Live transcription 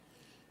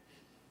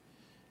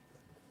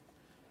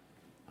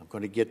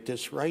going to get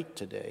this right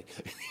today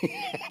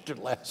after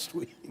last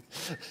week.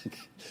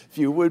 If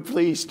you would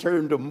please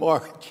turn to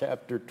Mark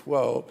chapter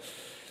 12.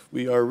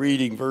 We are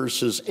reading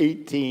verses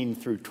 18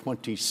 through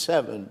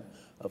 27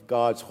 of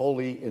God's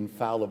holy,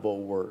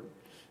 infallible word.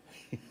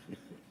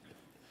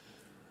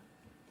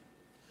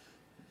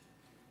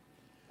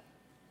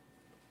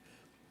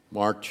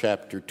 Mark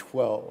chapter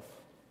 12.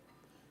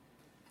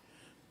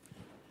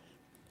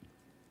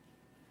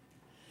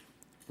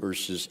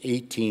 Verses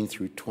 18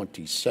 through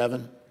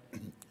 27.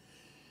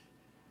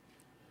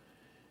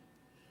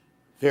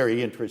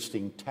 Very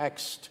interesting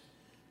text.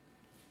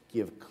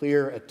 Give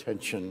clear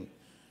attention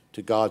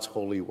to God's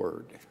holy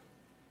word.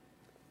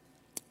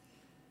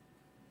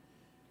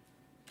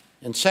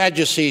 And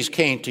Sadducees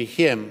came to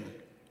him,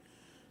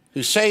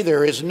 who say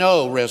there is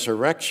no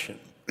resurrection.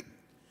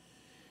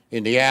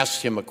 And he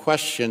asked him a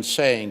question,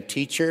 saying,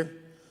 Teacher,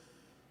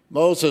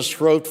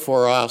 Moses wrote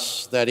for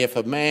us that if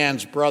a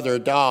man's brother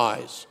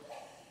dies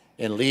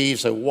and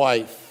leaves a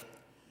wife,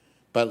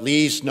 but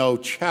leaves no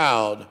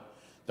child,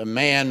 the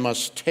man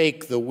must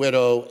take the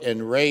widow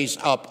and raise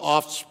up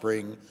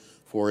offspring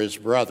for his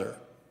brother.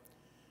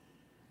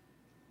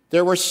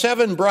 There were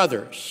 7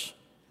 brothers.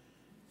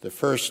 The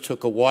first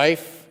took a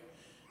wife,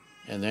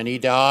 and then he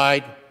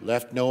died,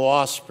 left no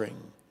offspring.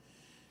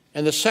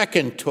 And the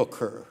second took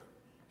her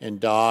and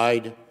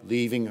died,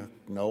 leaving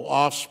no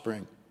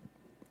offspring.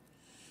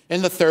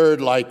 And the third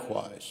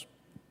likewise.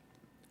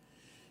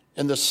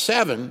 And the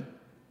 7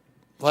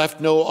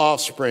 left no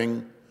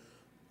offspring.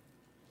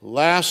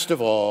 Last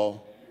of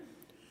all,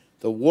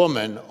 the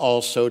woman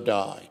also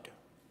died.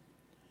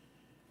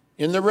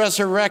 In the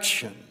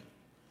resurrection,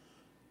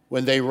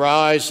 when they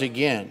rise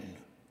again,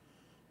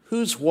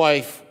 whose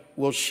wife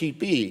will she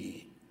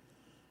be?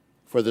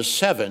 For the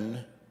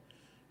 7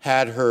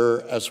 had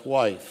her as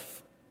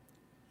wife.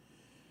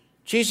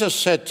 Jesus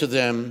said to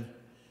them,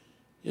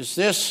 Is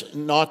this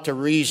not the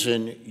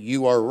reason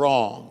you are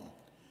wrong?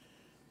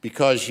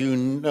 Because you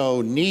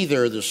know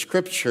neither the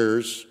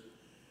Scriptures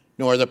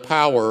nor the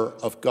power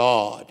of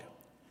God.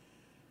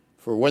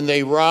 For when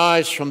they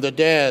rise from the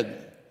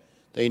dead,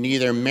 they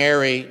neither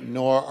marry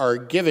nor are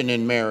given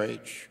in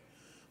marriage,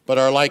 but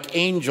are like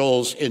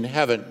angels in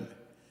heaven.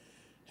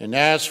 And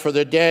as for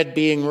the dead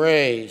being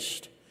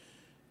raised,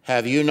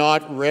 have you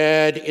not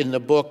read in the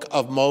book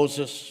of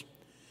Moses,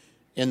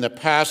 in the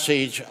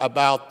passage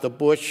about the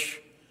bush,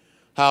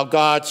 how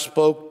God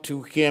spoke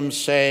to him,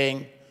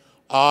 saying,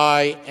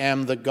 I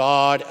am the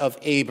God of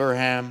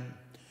Abraham,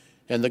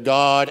 and the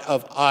God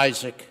of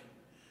Isaac,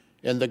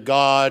 and the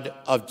God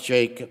of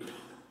Jacob.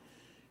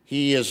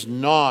 He is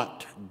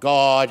not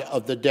God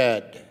of the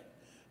dead,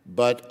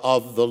 but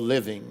of the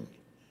living.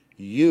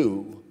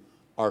 You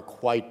are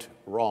quite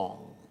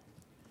wrong.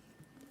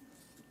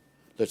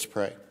 Let's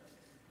pray.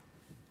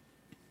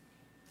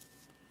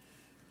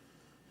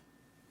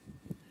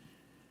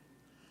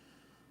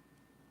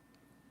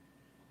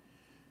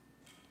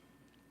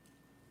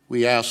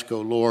 We ask,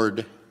 O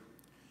Lord,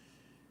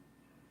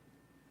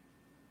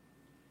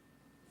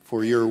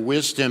 for your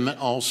wisdom and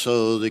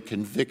also the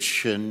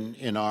conviction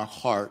in our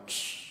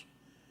hearts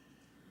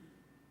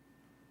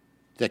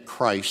that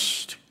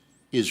Christ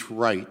is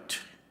right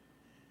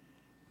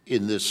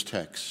in this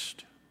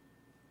text.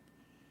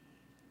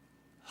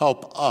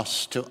 Help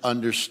us to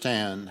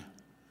understand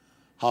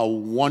how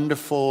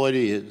wonderful it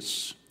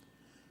is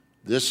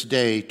this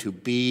day to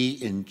be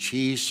in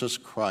Jesus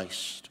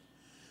Christ,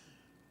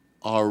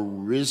 our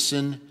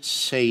risen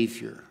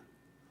Savior,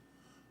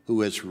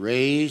 who has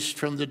raised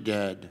from the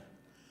dead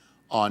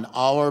on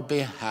our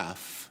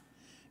behalf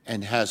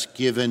and has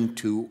given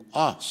to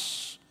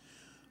us,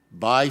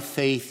 by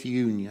faith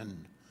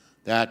union,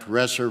 that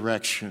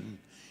resurrection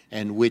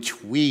in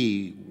which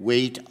we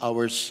wait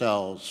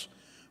ourselves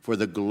for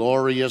the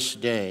glorious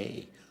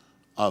day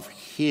of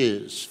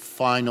his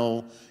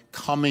final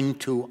coming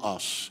to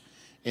us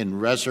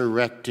and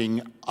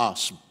resurrecting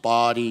us,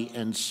 body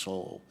and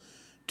soul,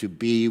 to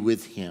be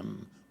with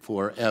him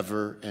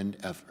forever and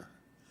ever.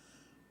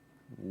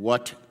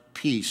 What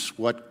peace,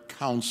 what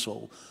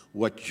counsel,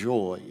 what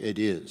joy it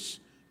is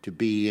to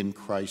be in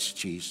Christ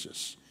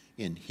Jesus.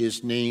 In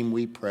his name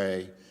we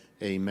pray,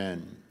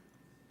 amen.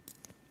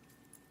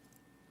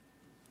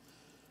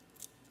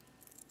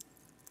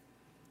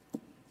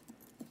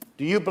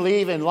 Do you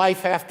believe in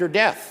life after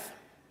death?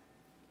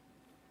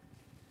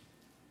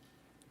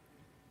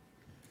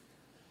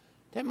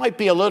 That might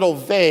be a little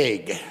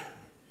vague.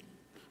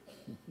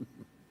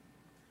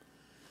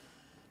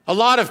 A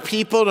lot of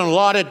people in a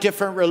lot of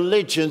different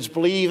religions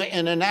believe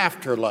in an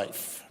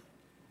afterlife.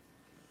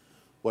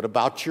 What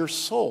about your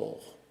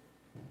soul?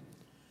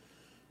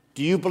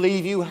 Do you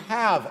believe you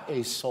have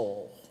a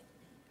soul?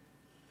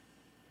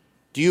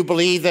 Do you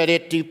believe that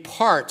it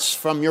departs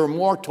from your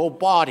mortal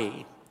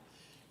body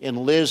and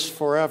lives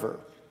forever?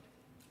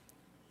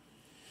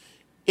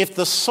 If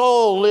the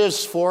soul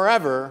lives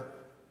forever,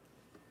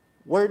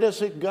 where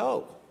does it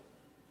go?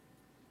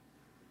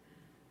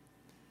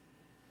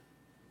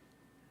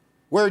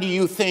 Where do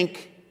you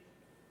think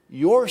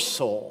your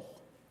soul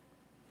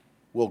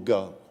will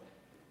go?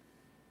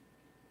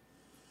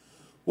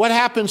 What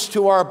happens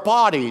to our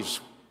bodies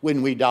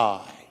when we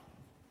die?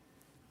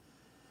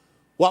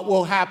 What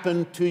will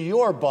happen to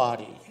your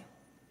body?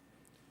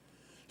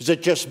 Is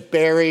it just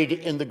buried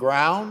in the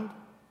ground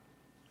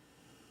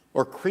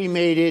or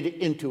cremated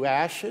into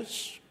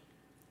ashes?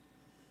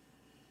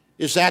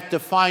 Is that the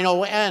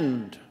final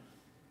end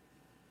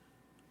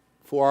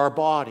for our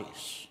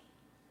bodies?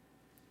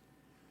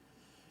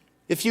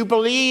 If you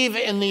believe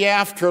in the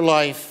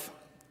afterlife,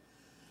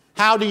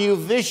 how do you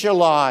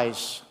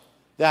visualize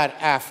that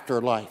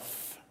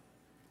afterlife?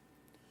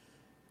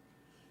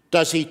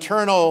 Does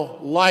eternal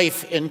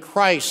life in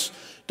Christ,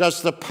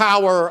 does the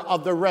power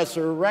of the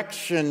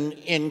resurrection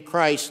in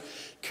Christ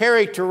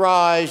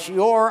characterize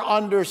your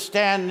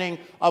understanding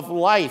of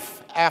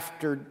life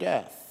after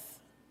death?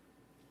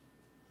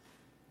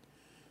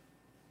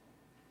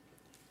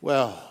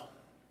 Well,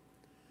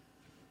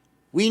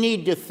 we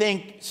need to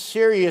think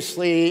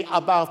seriously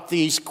about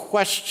these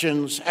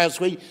questions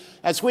as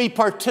we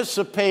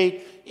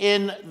participate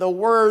in the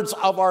words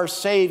of our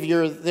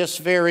Savior this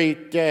very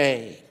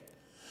day.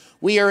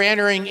 We are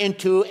entering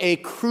into a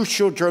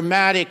crucial,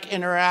 dramatic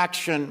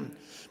interaction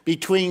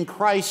between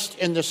Christ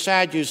and the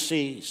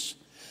Sadducees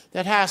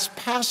that has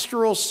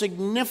pastoral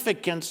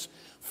significance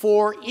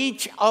for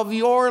each of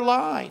your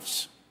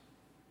lives.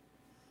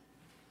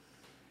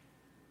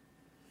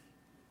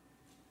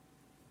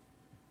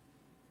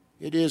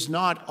 It is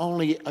not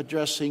only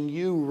addressing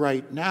you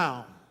right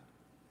now,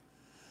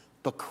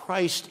 but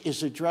Christ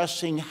is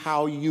addressing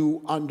how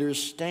you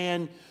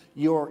understand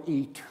your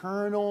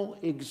eternal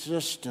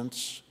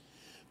existence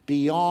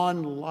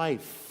beyond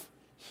life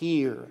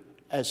here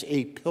as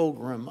a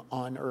pilgrim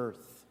on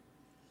earth.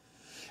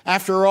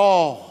 After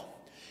all,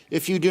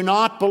 if you do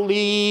not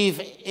believe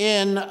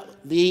in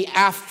the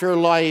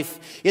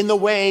afterlife in the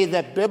way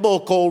that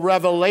biblical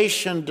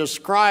revelation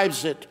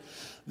describes it,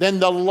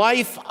 then the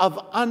life of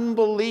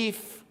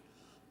unbelief,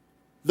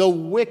 the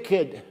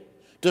wicked,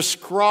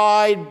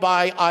 described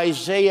by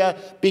Isaiah,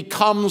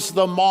 becomes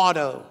the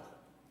motto.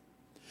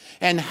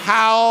 And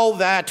how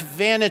that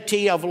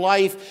vanity of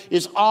life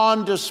is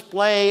on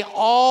display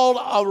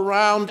all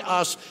around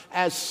us,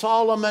 as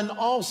Solomon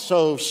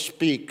also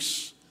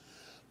speaks.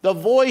 The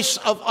voice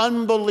of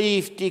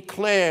unbelief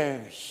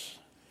declares,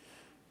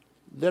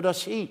 "Let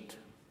us eat,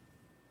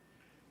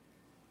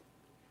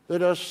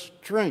 let us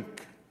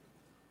drink,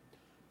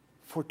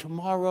 for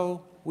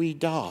tomorrow we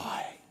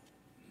die."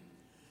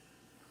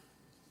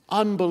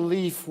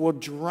 Unbelief will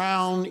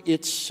drown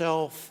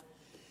itself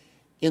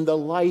in the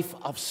life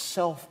of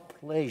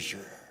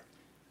self-pleasure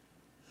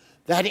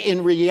that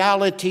in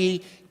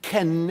reality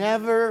can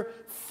never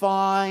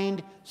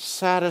find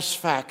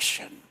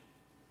satisfaction.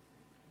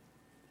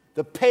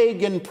 The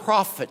pagan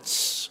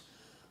prophets,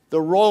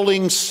 the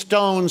Rolling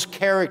Stones,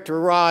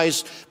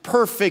 characterize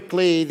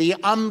perfectly the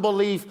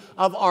unbelief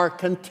of our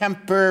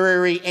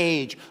contemporary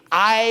age.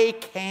 I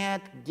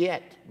can't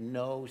get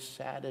no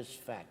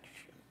satisfaction.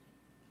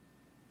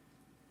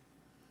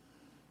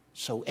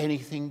 So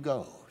anything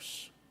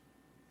goes,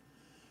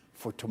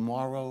 for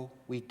tomorrow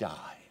we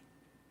die.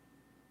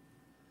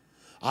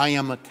 I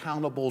am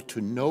accountable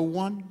to no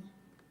one,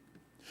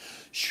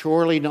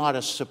 surely not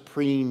a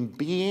supreme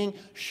being,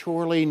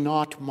 surely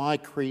not my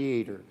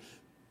Creator.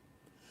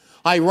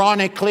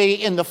 Ironically,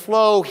 in the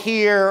flow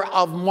here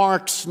of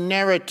Mark's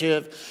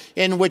narrative,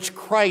 in which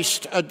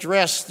Christ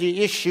addressed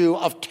the issue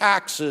of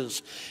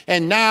taxes,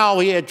 and now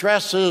he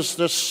addresses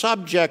the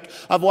subject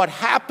of what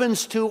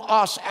happens to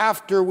us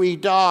after we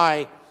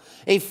die,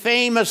 a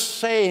famous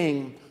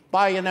saying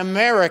by an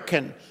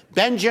American,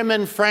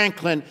 Benjamin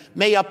Franklin,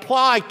 may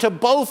apply to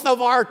both of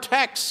our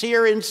texts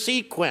here in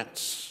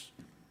sequence.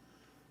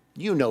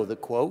 You know the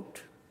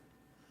quote: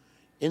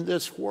 "In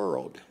this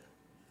world,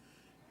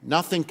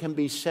 nothing can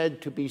be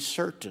said to be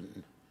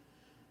certain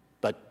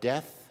but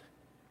death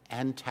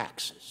and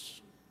taxes."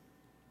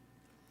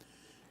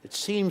 It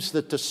seems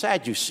that the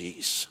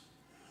Sadducees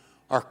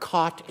are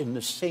caught in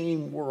the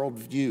same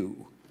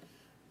worldview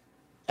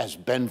as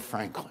Ben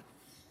Franklin.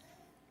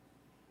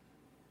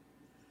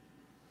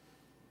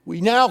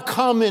 We now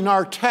come in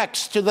our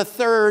text to the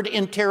third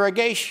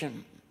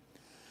interrogation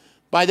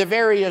by the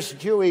various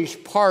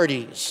Jewish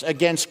parties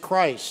against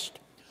Christ.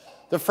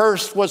 The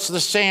first was the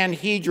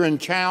Sanhedrin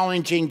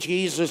challenging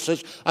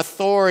Jesus'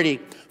 authority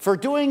for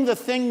doing the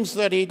things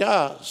that he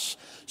does.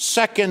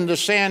 Second, the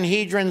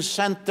Sanhedrin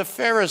sent the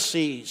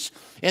Pharisees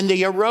and the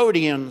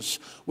Herodians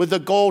with the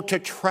goal to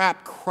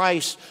trap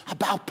Christ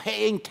about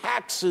paying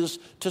taxes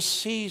to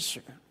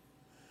Caesar.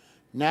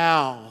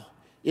 Now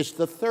is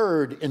the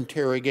third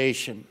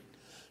interrogation,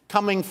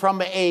 coming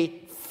from a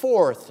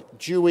fourth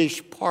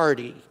Jewish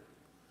party,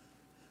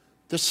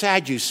 the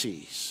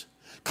Sadducees,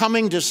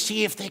 coming to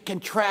see if they can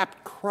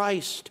trap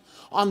Christ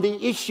on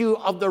the issue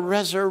of the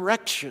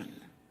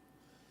resurrection.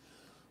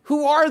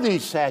 Who are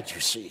these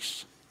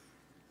Sadducees?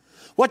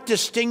 What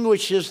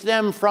distinguishes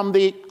them from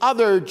the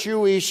other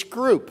Jewish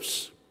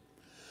groups?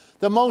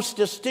 The most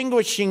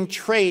distinguishing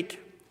trait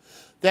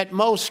that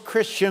most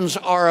Christians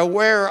are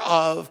aware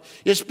of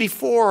is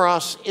before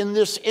us in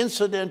this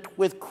incident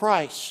with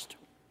Christ.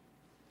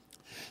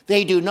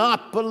 They do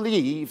not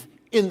believe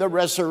in the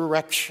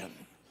resurrection.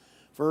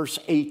 Verse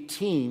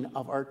 18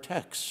 of our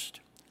text.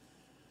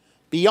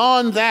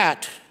 Beyond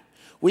that,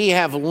 we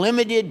have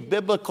limited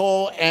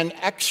biblical and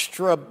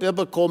extra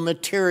biblical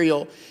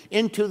material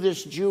into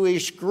this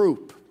Jewish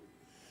group.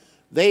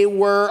 They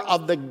were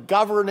of the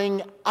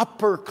governing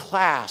upper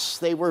class.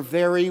 They were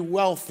very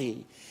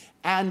wealthy,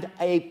 and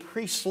a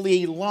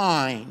priestly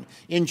line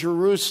in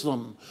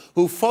Jerusalem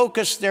who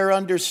focused their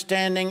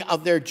understanding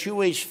of their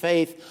Jewish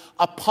faith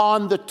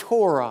upon the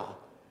Torah.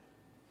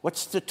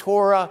 What's the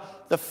Torah?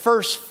 The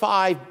first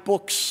 5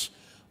 books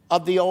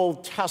of the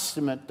Old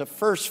Testament, the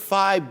first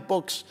 5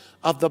 books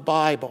of the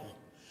Bible,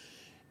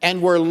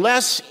 and were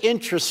less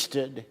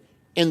interested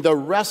in the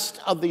rest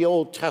of the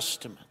Old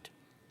Testament.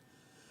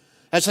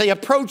 As they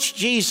approach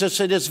Jesus,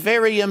 it is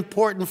very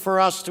important for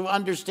us to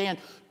understand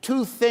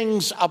 2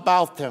 things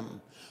about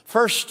them.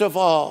 First of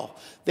all,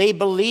 they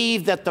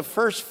believed that the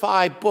first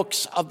 5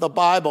 books of the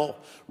Bible,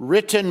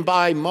 written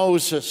by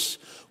Moses,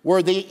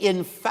 were the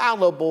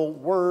infallible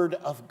Word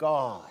of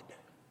God.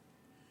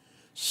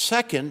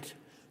 Second,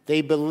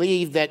 they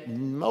believed that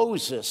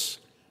Moses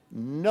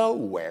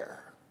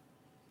nowhere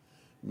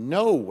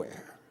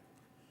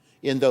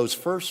in those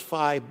first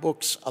 5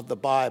 books of the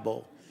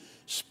Bible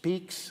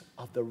speaks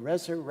of the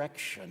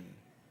resurrection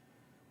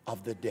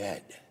of the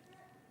dead.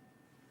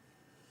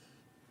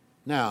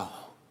 Now,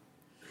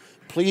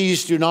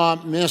 please do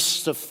not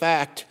miss the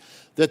fact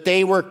that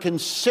they were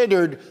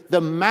considered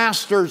the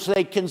masters.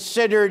 They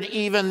considered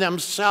even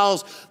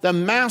themselves the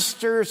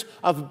masters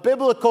of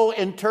biblical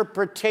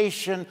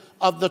interpretation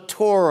of the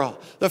Torah,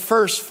 the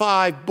first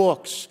 5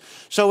 books.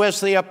 So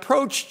as they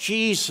approach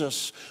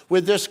Jesus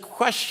with this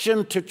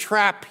question to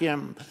trap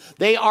him,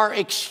 they are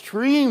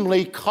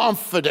extremely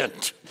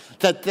confident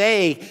that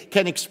they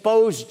can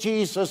expose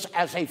Jesus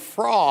as a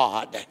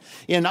fraud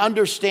in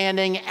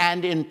understanding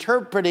and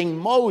interpreting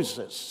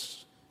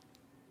Moses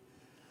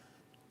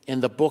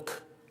in the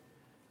book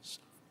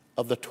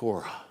of the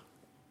Torah.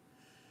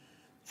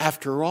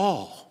 After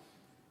all,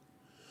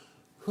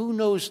 who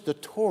knows the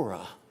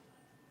Torah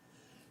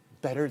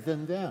better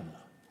than them?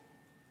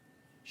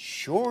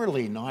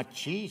 Surely not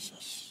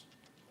Jesus.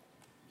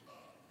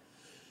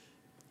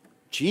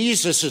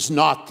 Jesus is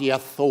not the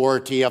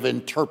authority of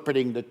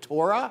interpreting the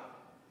Torah.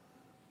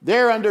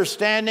 Their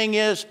understanding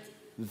is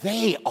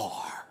they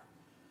are.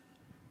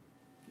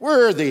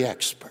 We're the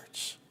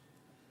experts.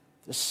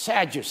 The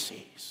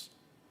Sadducees,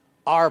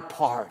 our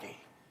party,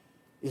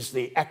 is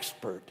the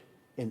expert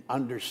in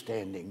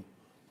understanding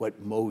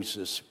what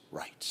Moses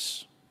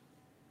writes.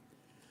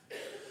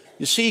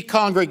 You see,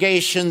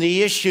 congregation,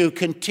 the issue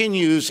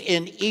continues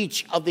in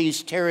each of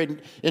these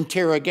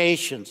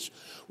interrogations.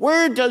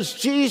 Where does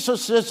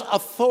Jesus'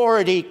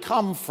 authority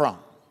come from?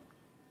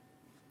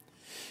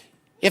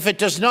 If it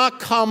does not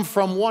come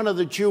from one of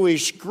the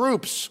Jewish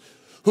groups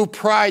who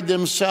pride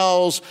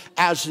themselves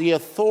as the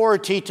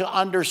authority to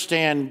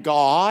understand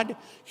God,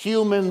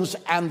 humans,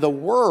 and the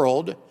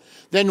world,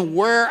 then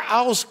where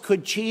else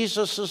could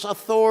Jesus'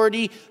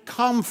 authority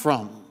come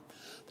from?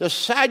 The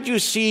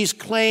Sadducees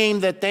claim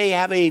that they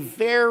have a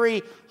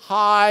very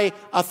high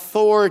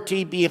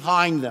authority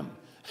behind them.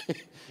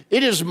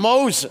 It is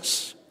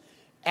Moses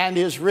and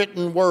his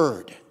written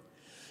word.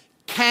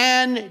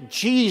 Can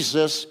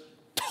Jesus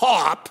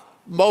top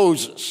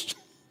Moses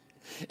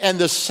and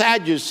the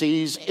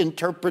Sadducees'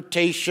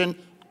 interpretation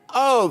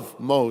of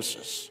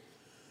Moses?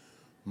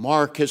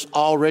 Mark has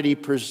already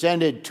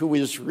presented to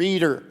his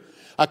reader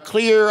a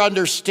clear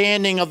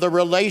understanding of the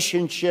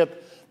relationship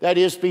that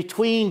is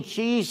between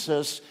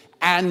Jesus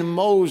and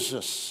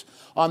Moses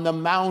on the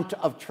Mount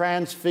of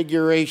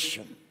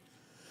Transfiguration.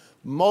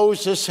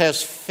 Moses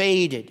has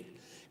faded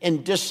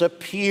and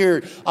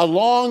disappeared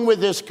along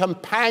with his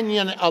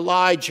companion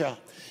Elijah.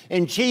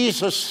 And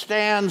Jesus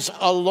stands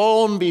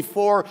alone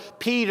before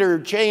Peter,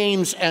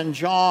 James, and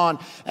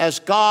John as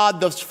God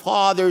the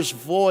Father's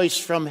voice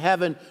from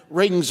heaven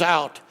rings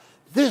out,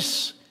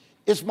 "This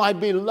is my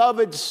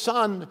beloved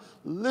Son,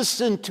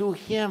 listen to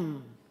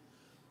him."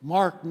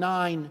 Mark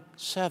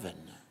 9:7.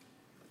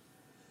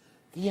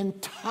 The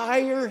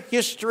entire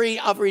history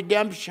of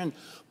redemption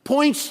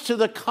points to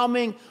the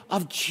coming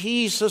of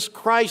Jesus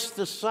Christ,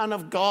 the Son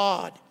of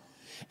God,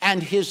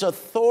 and his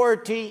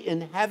authority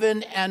in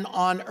heaven and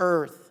on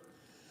earth.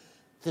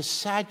 The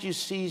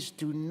Sadducees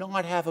do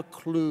not have a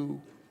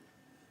clue.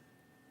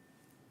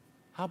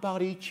 How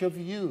about each of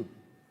you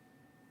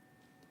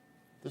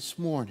this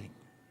morning?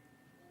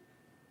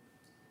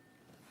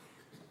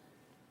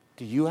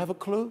 Do you have a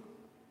clue?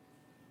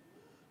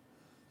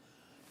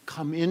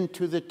 Come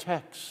into the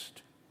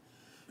text.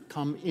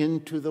 Come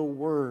into the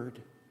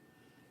Word,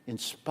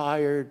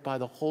 inspired by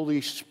the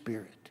Holy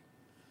Spirit,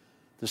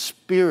 the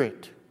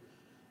Spirit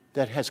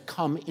that has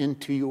come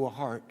into your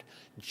heart.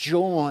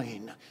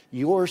 Join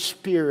your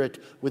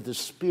spirit with the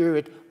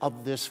spirit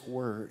of this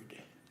Word.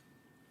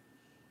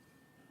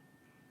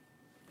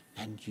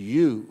 And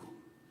you,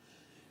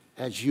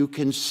 as you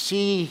can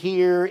see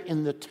here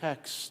in the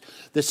text,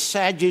 the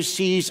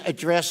Sadducees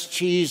address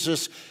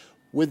Jesus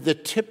with the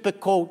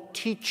typical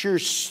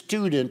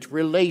teacher-student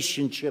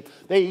relationship.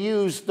 They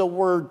use the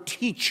word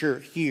teacher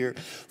here,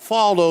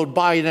 followed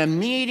by an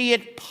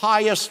immediate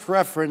pious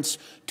reference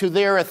to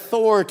their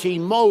authority,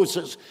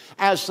 Moses,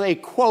 as they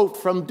quote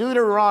from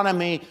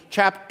Deuteronomy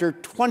chapter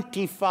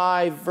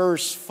 25,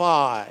 verse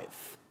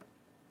 5.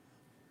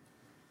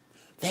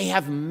 They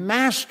have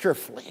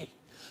masterfully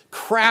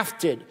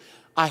crafted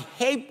a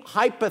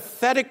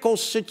hypothetical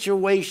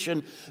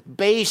situation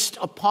based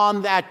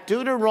upon that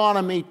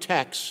Deuteronomy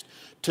text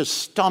to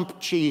stump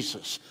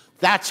Jesus.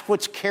 That's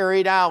what's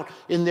carried out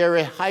in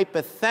their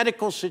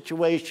hypothetical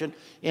situation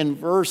in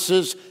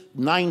verses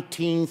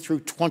 19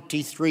 through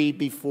 23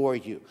 before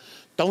you.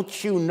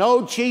 Don't you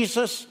know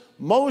Jesus?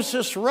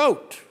 Moses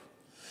wrote.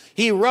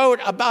 He wrote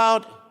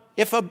about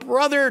if a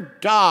brother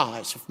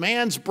dies, if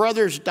man's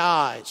brother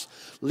dies,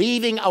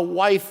 leaving a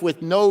wife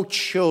with no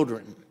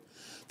children,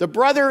 the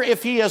brother,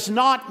 if he is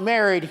not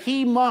married,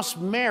 he must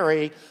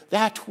marry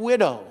that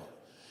widow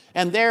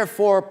and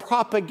therefore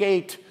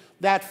propagate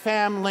that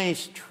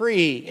family's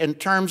tree in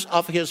terms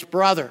of his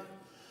brother.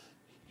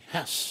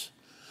 Yes.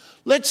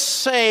 Let's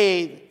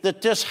say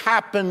that this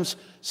happens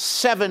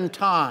 7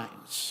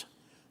 times.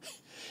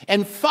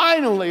 And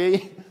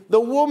finally, the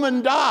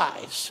woman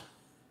dies.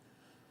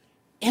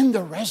 In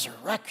the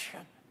resurrection,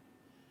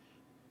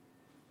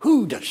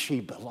 who does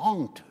she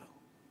belong to?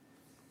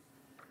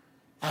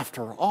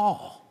 After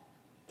all,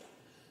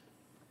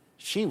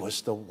 she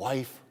was the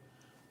wife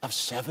of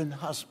 7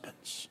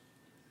 husbands.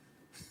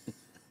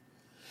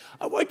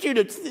 I want you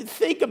to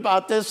think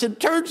about this in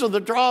terms of the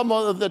drama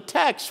of the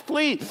text.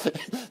 Please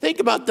think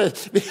about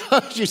this,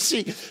 because you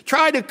see,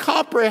 try to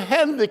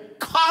comprehend the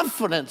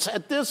confidence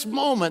at this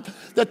moment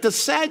that the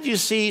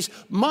Sadducees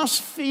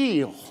must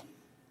feel.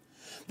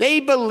 They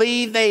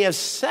believe they have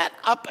set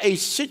up a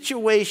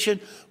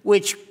situation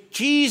which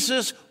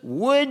Jesus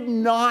would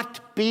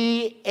not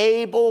be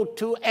able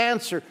to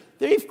answer.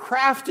 They've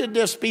crafted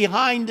this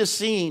behind the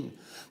scene.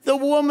 The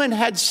woman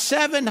had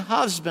 7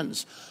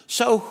 husbands.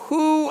 So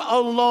who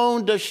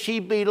alone does she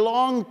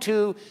belong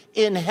to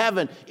in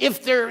heaven,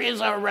 if there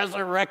is a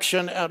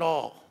resurrection at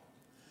all?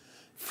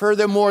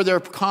 Furthermore, their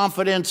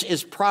confidence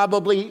is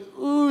probably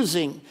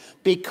oozing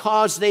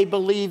because they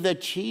believe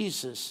that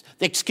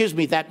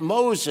that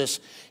Moses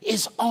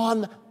is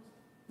on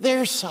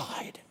their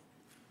side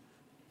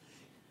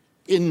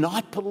in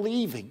not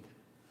believing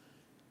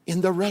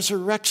in the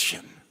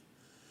resurrection,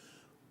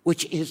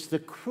 which is the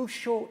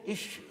crucial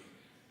issue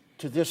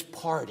to this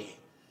party,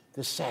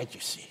 the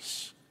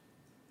Sadducees.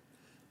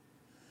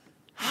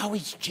 How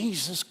is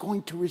Jesus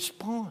going to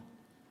respond?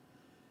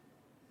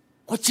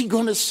 What's he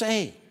going to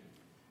say?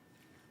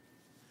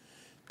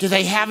 Do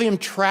they have him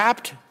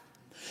trapped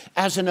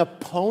as an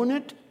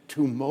opponent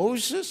to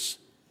Moses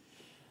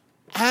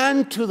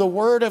and to the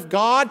Word of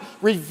God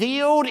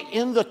revealed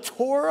in the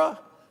Torah,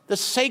 the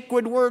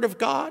sacred Word of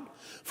God?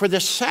 For the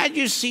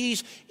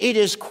Sadducees, it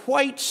is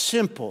quite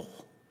simple.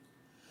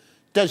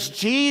 Does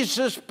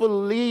Jesus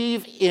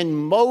believe in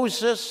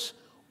Moses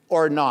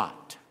or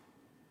not?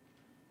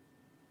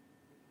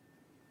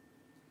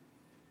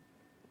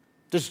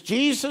 Does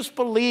Jesus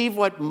believe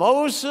what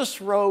Moses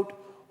wrote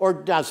or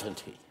doesn't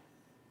he?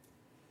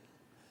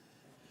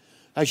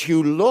 As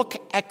you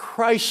look at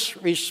Christ's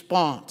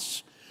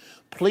response,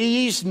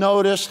 please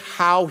notice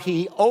how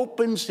he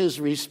opens his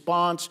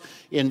response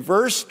in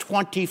verse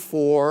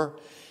 24,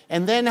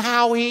 and then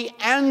how he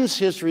ends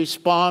his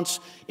response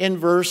in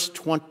verse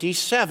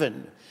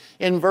 27.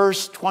 In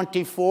verse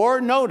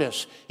 24,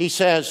 notice, he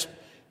says,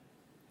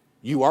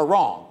 "You are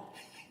wrong."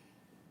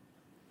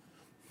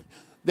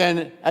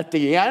 Then at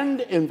the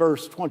end, in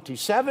verse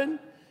 27,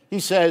 he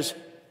says,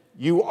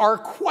 "You are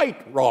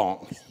quite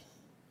wrong."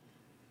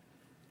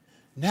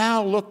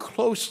 Now look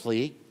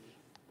closely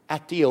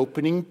at the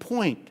opening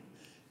point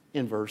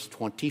in verse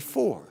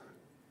 24.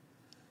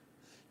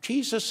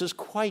 Jesus is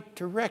quite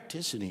direct,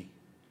 isn't he?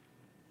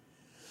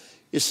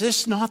 Is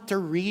this not the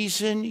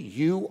reason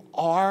you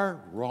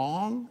are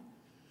wrong?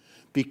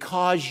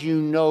 Because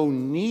you know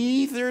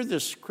neither the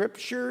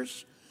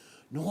Scriptures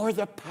nor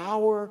the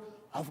power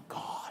of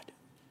God.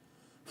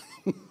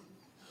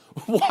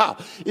 Wow,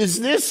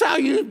 is this how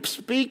you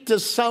speak to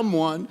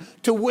someone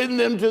to win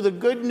them to the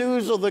good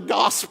news of the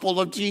gospel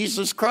of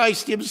Jesus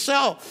Christ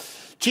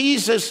himself?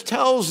 Jesus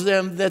tells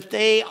them that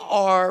they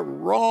are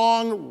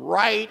wrong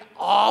right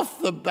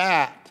off the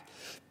bat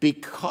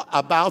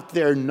about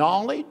their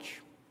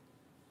knowledge,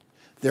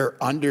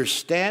 their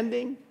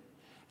understanding,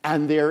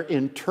 and their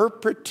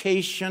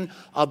interpretation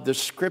of the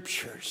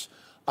Scriptures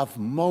of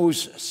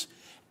Moses,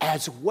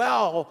 as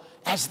well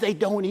as they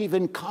don't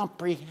even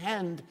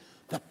comprehend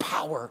the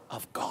power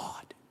of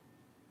God.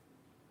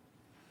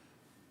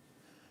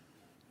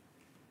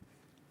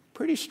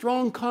 Pretty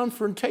strong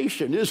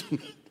confrontation, isn't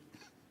it?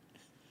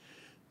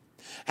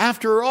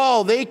 After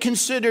all, they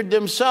considered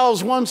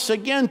themselves once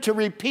again to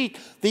repeat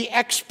the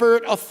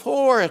expert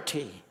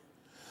authority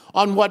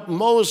on what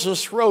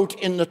Moses wrote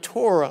in the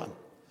Torah.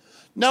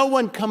 No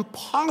one can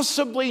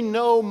possibly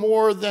know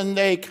more than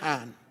they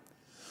can.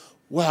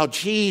 Well,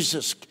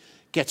 Jesus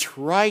gets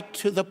right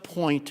to the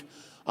point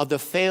of the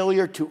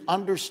failure to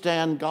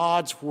understand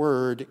God's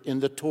word in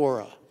the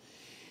Torah.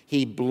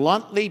 He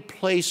bluntly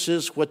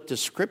places what the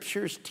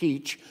scriptures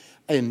teach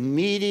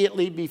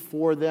immediately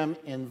before them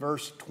in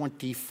verse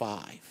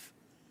 25.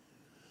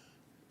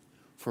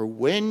 For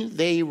when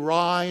they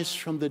rise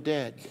from the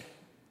dead,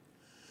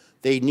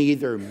 they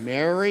neither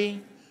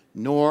marry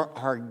nor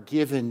are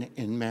given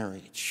in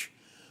marriage,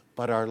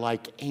 but are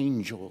like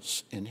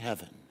angels in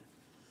heaven.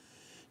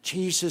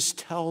 Jesus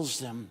tells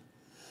them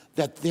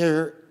that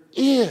there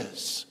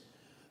is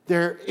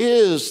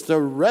the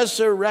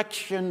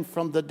resurrection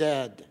from the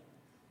dead,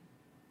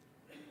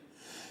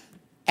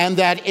 and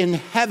that in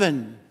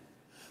heaven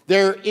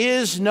there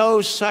is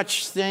no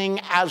such thing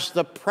as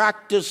the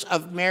practice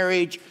of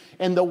marriage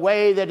in the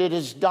way that it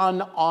is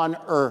done on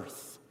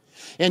earth.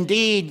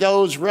 Indeed,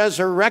 those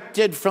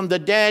resurrected from the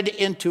dead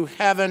into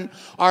heaven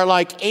are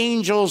like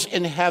angels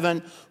in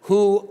heaven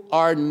who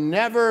are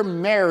never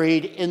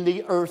married in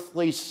the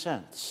earthly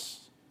sense.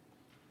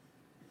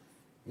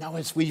 Now,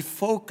 as we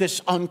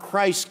focus on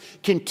Christ's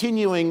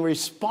continuing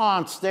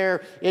response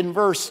there in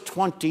verse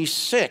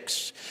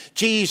 26,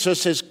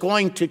 Jesus is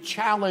going to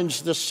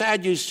challenge the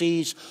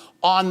Sadducees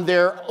on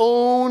their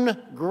own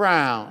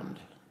ground.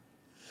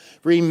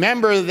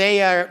 Remember,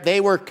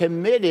 they were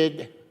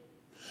committed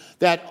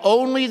that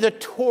only the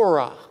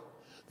Torah,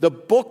 the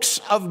books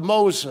of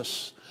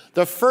Moses,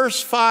 the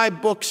first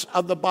 5 books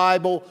of the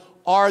Bible,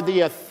 are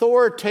the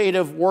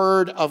authoritative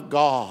word of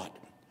God.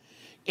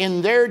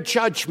 In their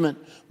judgment,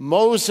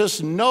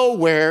 Moses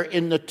nowhere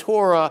in the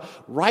Torah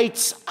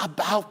writes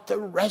about the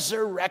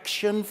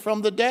resurrection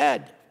from the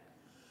dead.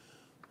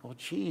 Well,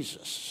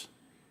 Jesus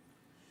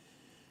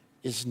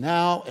is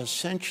now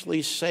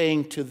essentially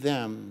saying to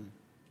them,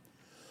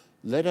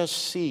 let us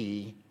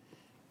see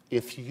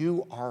if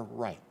you are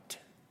right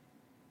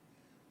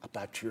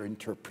about your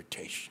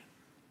interpretation.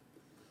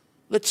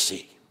 Let's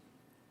see.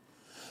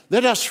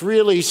 Let us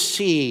really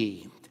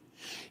see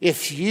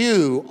if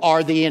you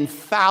are the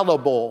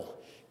infallible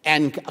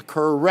and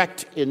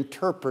correct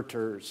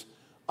interpreters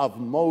of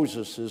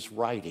Moses'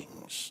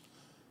 writings.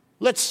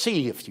 Let's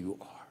see if you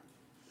are.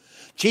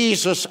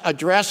 Jesus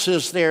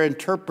addresses their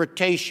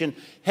interpretation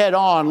head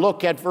on.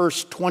 Look at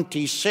verse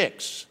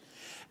 26.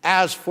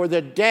 As for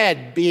the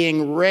dead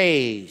being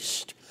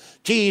raised,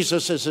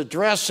 Jesus is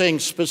addressing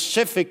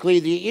specifically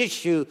the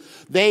issue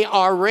they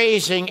are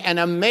raising, and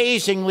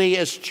amazingly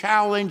is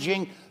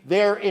challenging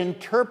their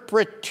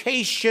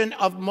interpretation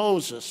of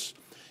Moses.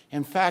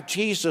 In fact,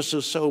 Jesus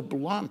is so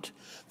blunt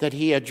that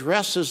he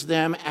addresses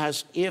them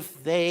as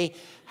if they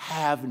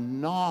have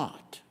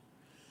not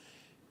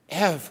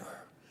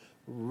ever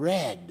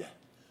read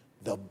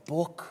the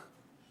book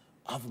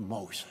of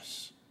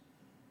Moses,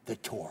 the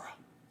Torah.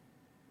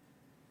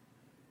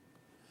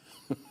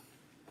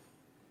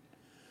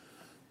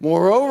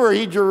 Moreover,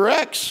 he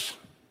directs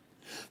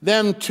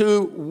them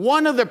to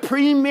one of the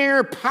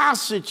premier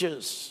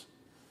passages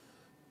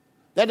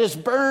that is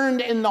burned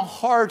in the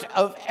heart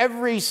of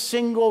every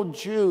single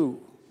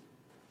Jew.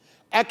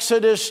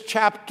 Exodus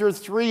chapter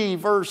 3,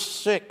 verse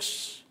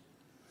 6.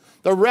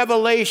 The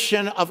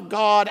revelation of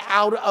God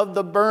out of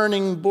the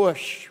burning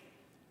bush.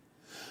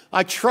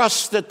 I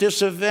trust that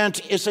this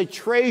event is a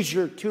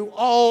treasure to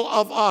all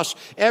of us,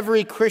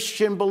 every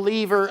Christian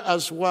believer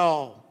as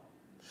well.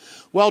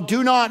 Well,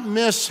 do not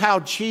miss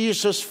how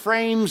Jesus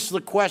frames the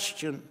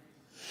question.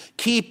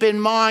 Keep in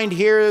mind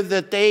here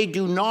that they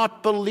do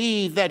not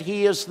believe that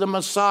he is the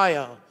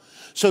Messiah.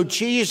 So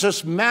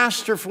Jesus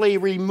masterfully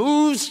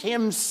removes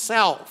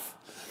himself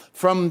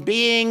from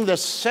being the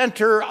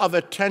center of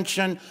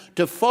attention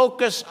to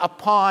focus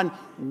upon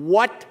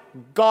what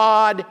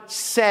God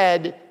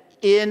said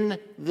in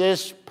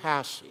this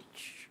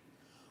passage.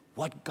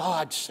 What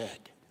God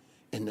said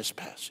in this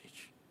passage.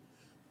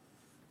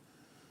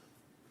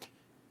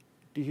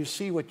 Do you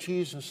see what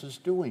Jesus is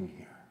doing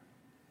here?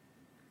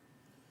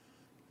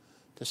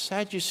 The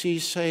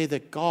Sadducees say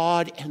that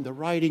God and the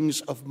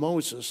writings of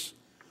Moses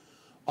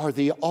are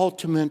the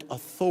ultimate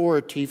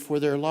authority for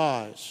their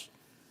lives.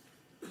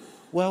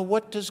 Well,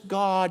 what does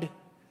God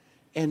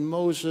and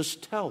Moses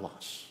tell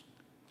us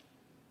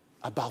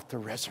about the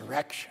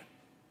resurrection,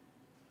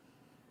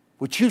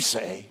 which you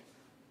say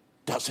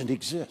doesn't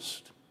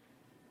exist?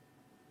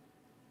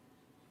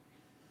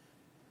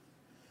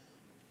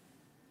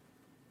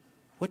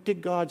 What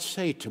did God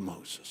say to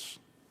Moses?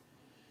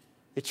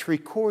 It's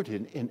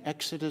recorded in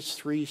Exodus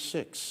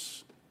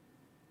 3:6.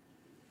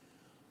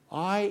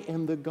 I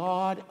am the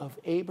God of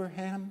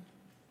Abraham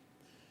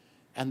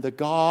and the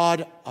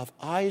God of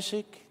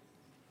Isaac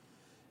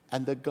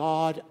and the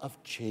God of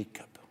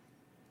Jacob.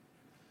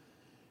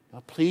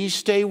 Now please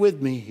stay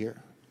with me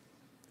here.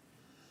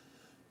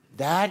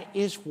 That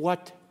is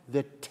what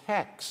the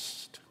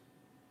text,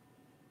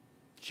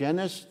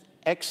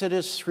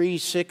 Exodus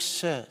 3:6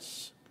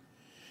 says.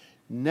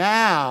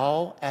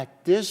 Now,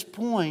 at this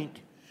point,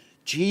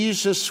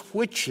 Jesus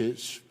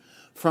switches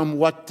from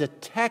what the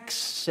text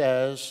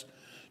says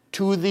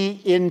to the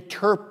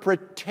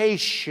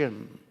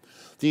interpretation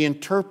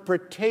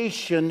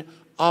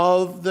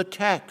of the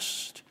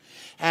text.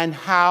 and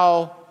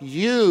how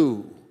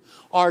you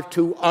are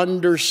to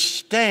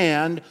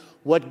understand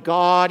what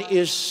God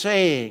is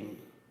saying.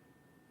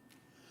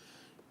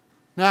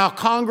 Now,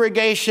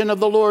 congregation of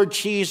the Lord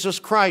Jesus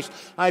Christ,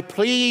 I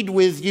plead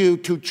with you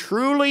to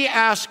truly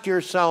ask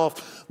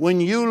yourself, when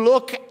you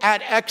look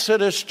at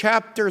Exodus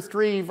chapter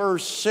 3,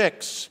 verse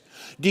 6,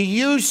 do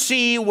you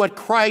see what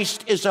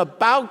Christ is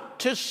about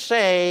to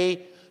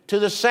say to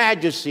the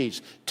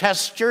Sadducees?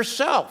 Test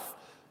yourself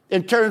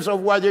in terms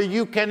of whether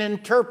you can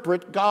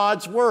interpret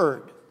God's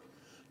word.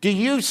 Do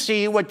you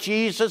see what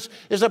Jesus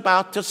is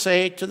about to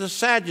say to the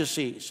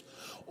Sadducees?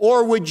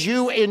 Or would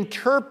you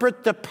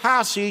interpret the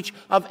passage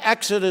of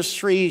Exodus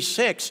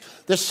 3:6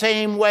 the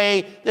same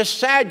way the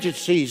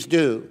Sadducees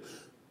do?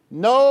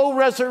 No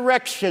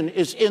resurrection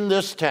is in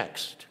this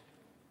text.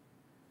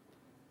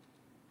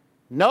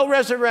 No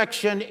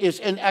resurrection is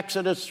in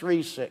Exodus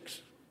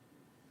 3:6.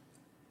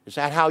 Is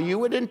that how you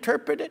would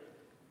interpret it?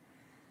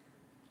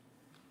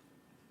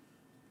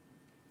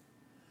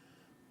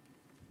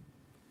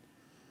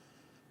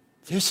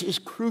 This is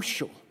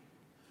crucial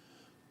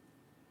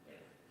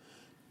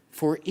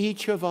for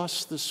each of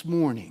us this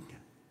morning.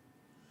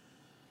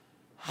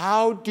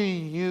 How do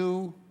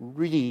you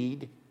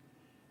read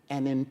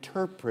and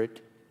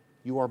interpret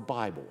your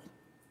Bible?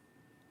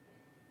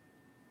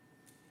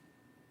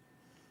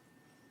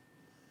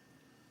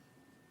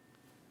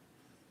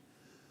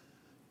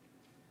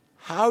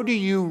 How do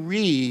you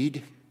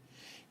read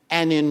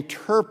and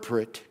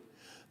interpret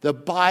the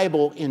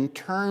Bible in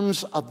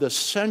terms of the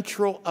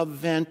central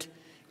event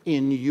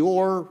in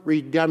your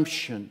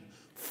redemption,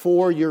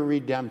 for your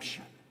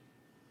redemption?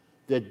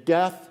 The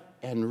death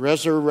and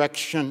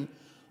resurrection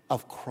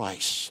of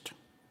Christ.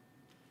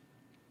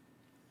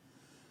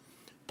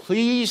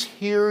 Please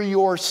hear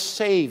your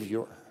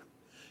Savior,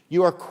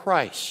 your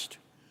Christ.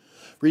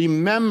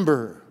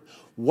 Remember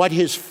what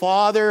his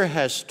Father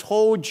has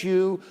told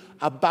you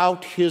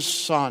about his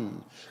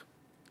Son.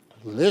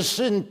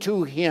 Listen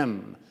to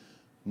him.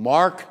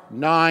 Mark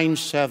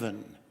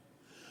 9:7.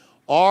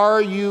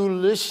 Are you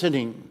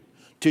listening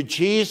to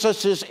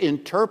Jesus'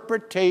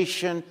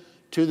 interpretation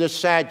to the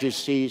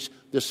Sadducees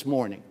this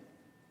morning?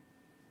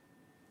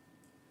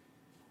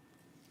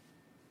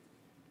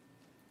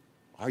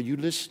 Are you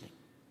listening?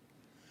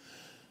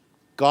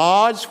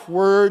 God's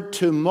word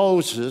to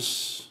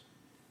Moses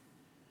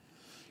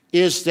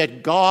is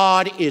that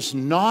God is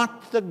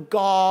not the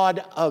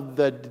God of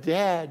the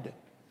dead,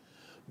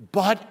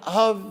 but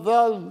of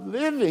the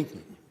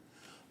living.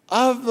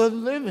 Of the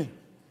living.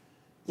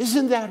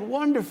 Isn't that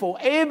wonderful?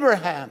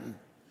 Abraham,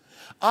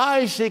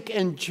 Isaac,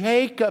 and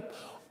Jacob,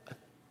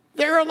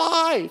 they're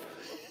alive.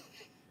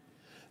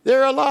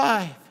 They're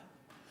alive.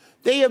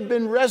 They have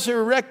been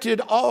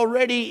resurrected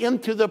already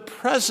into the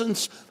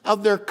presence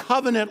of their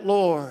covenant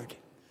Lord.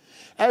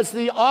 As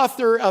the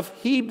author of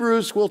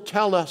Hebrews will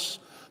tell us,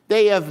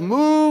 they have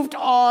moved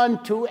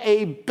on to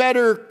a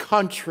better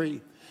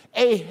country,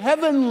 a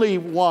heavenly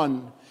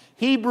one.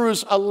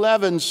 Hebrews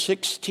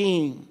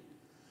 11:16.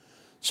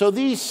 So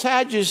these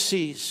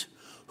Sadducees,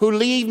 who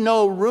leave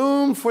no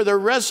room for the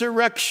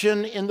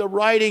resurrection in the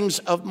writings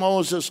of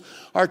Moses,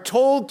 are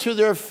told to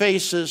their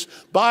faces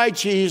by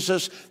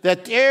Jesus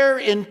that their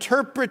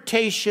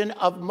interpretation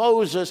of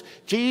Moses,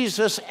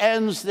 Jesus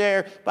ends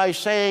there by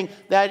saying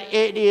that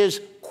it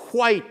is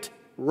quite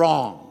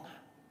wrong.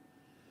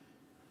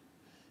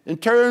 In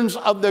terms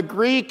of the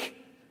Greek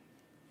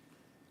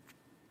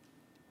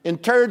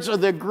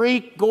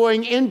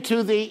going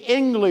into the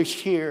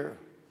English here,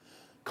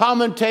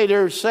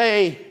 commentators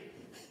say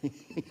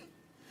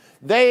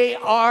they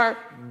are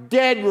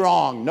dead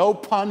wrong, no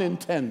pun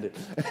intended.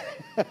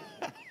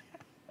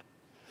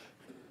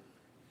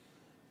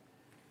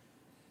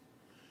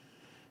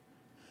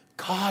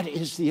 God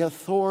is the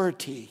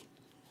authority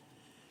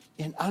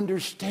in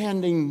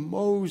understanding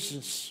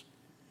Moses,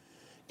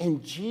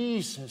 and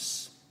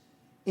Jesus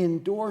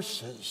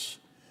endorses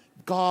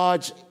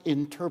God's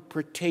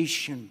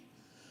interpretation,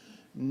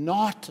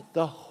 not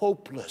the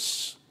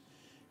hopeless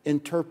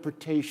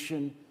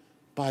interpretation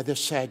by the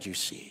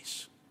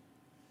Sadducees.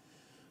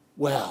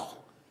 Well,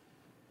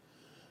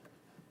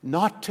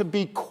 not to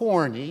be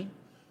corny,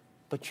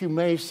 but you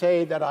may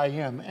say that I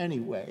am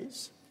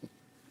anyways.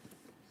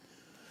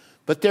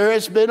 But there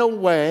has been a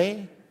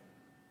way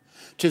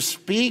to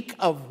speak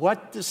of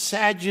what the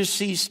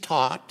Sadducees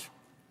taught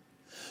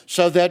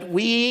so that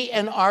we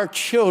and our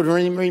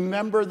children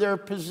remember their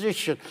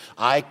position.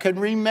 I can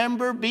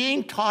remember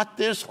being taught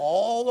this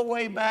all the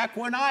way back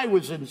when I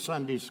was in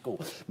Sunday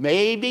school.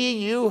 Maybe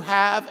you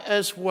have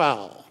as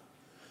well.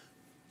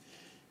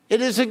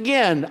 It is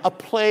again a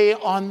play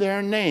on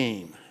their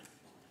name.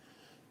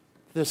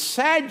 The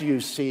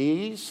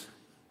Sadducees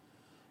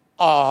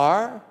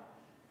are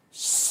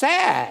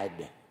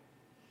sad.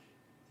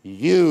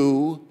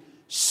 You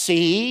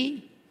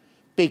see,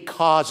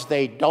 because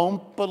they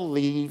don't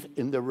believe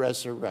in the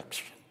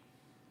resurrection.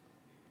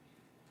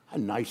 A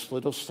nice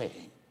little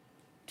saying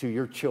to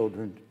your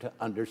children to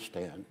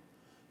understand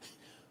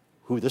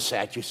who the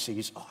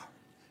Sadducees are.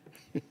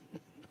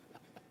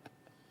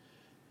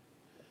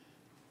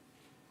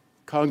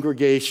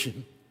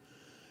 Congregation,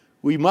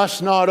 we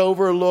must not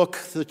overlook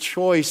the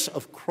choice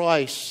of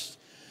Christ,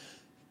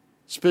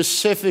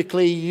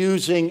 specifically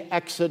using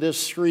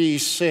Exodus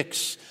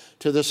 3:6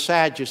 to the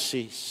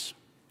Sadducees.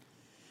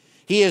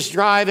 He is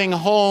driving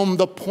home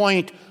the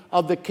point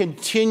of the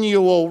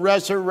continual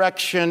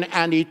resurrection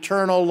and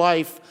eternal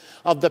life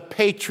of the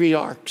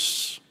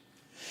patriarchs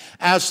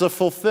as the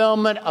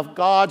fulfillment of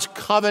God's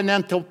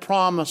covenantal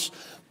promise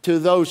to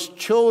those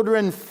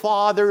children,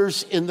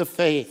 fathers in the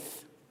faith.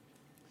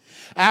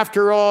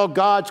 After all,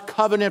 God's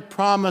covenant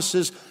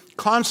promises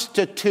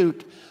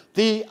constitute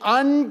the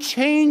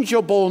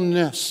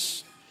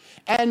unchangeableness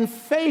and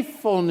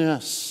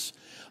faithfulness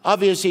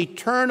of his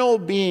eternal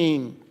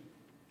being.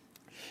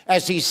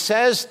 As he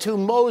says to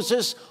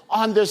Moses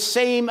on the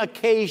same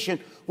occasion,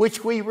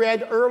 which we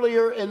read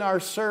earlier in our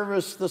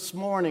service this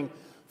morning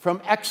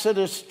from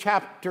Exodus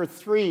chapter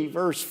 3,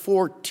 verse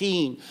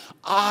 14,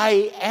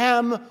 I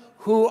am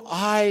who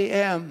I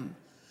am.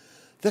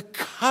 The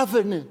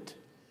covenant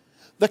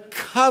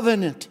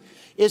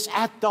is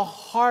at the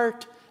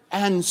heart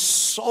and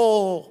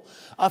soul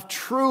of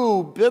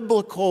true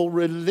biblical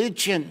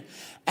religion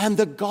and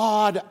the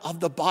God of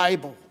the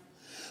Bible.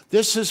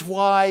 This is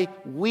why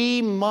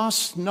we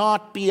must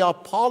not be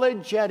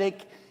apologetic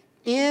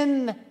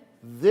in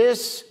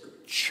this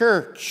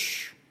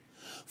church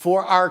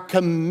for our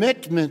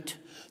commitment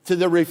to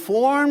the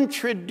Reformed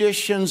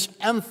tradition's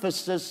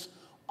emphasis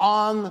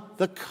on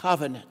the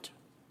covenant.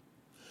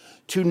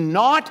 To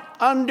not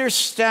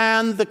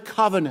understand the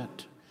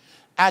covenant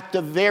at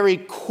the very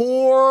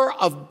core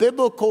of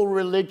biblical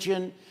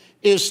religion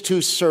is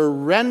to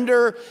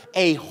surrender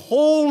a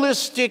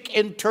holistic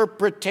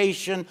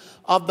interpretation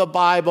of the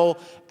Bible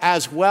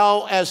as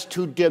well as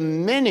to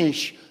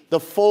diminish the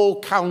full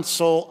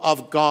counsel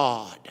of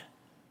God.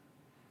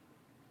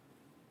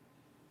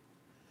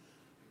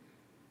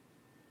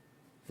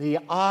 The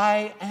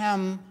I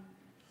am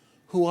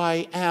who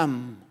I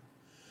am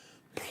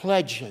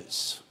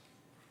pledges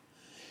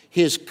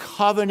his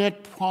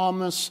covenant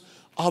promise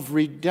of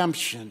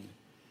redemption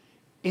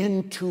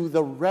into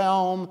the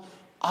realm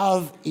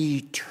of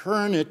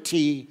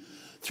eternity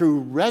through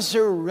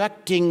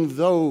resurrecting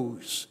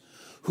those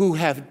who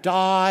have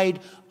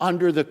died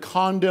under the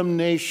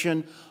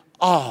condemnation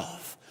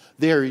of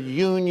their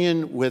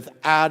union with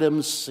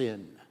Adam's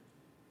sin.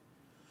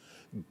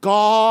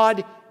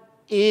 God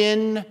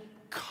in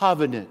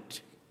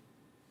covenant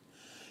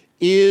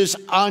is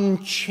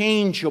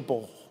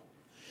unchangeable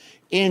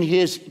in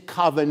his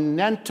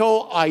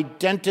covenantal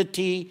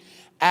identity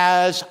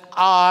as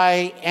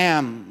I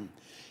am.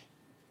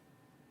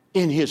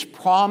 In his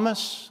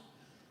promise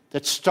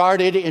that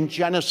started in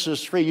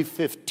Genesis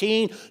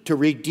 3:15 to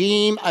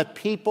redeem a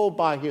people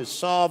by his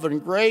sovereign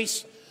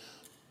grace,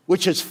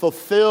 which is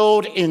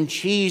fulfilled in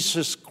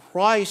Jesus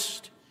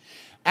Christ,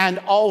 and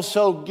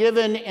also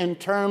given in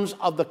terms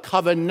of the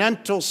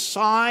covenantal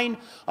sign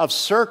of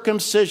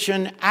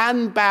circumcision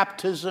and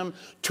baptism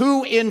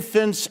to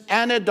infants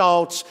and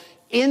adults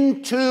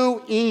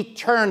into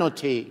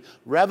eternity.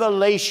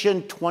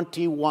 Revelation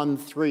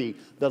 21:3.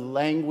 The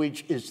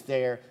language is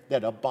there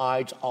that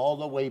abides all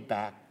the way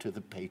back to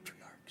the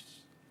patriarchs.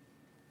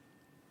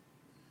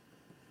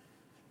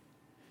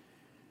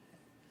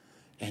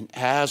 And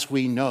as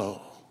we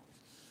know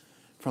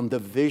from the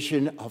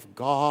vision of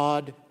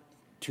God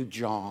to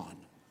John,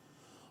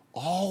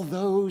 all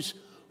those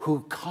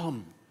who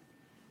come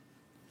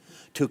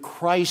to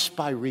Christ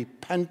by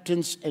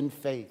repentance and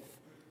faith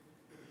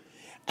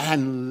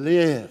and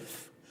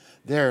live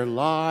their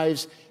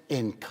lives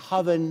in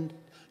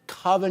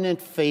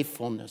covenant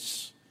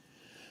faithfulness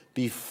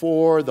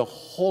before the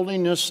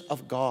holiness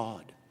of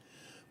God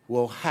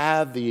will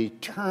have the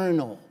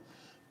eternal,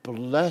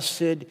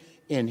 blessed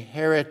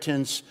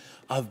inheritance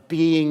of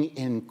being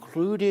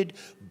included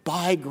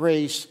by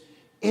grace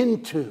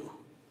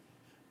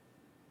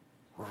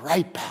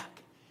right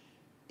back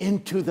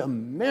into the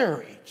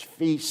marriage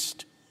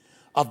feast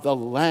of the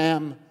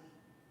Lamb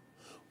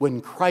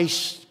when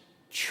Christ's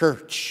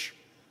church,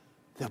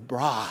 the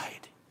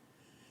bride,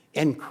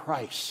 and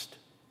Christ,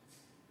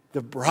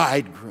 the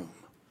bridegroom,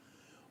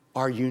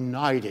 are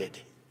united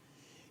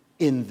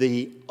in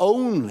the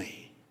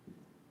only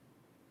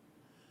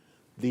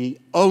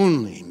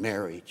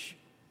marriage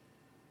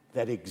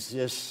that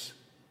exists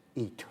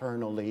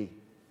eternally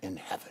in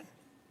heaven.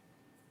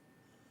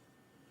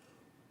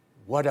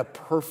 What a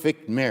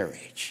perfect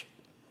marriage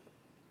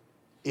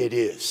it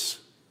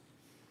is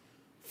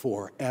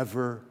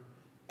forever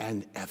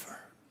and ever,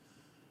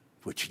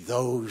 which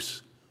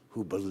those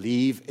who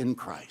believe in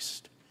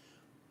Christ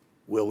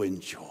will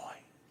enjoy.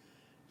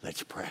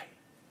 Let's pray.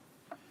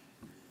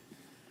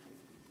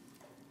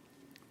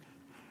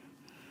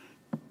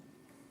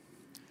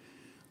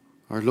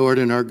 Our Lord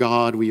and our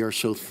God, we are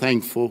so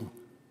thankful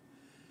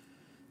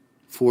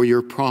for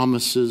your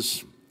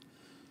promises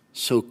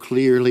so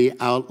clearly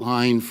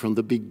outlined from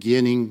the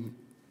beginning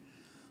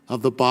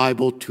of the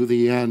Bible to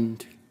the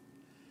end.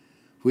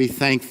 We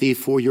thank thee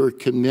for your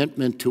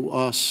commitment to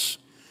us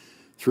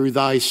through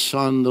thy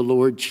Son, the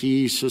Lord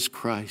Jesus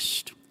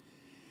Christ.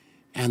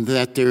 and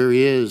that there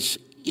is,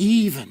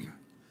 even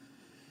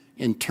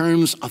in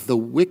terms of the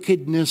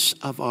wickedness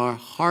of our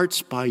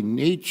hearts by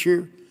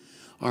nature,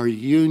 our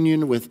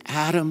union with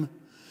Adam,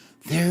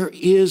 there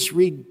is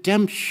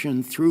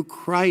redemption through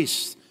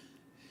Christ,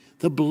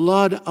 the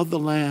blood of the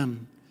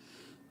Lamb,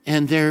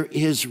 and there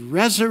is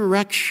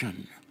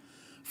resurrection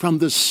from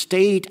the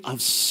state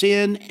of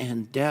sin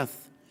and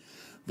death,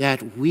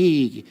 that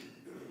we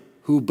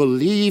who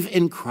believe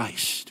in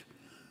Christ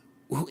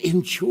will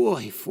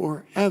enjoy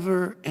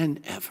forever and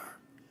ever.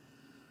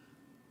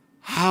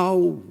 How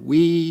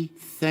we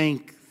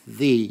thank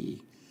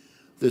thee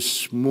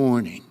this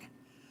morning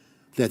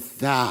that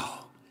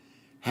thou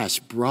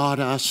hast brought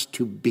us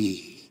to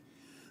be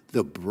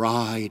the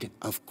bride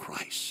of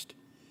Christ.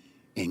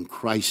 In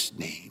Christ's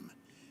name,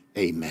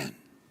 amen.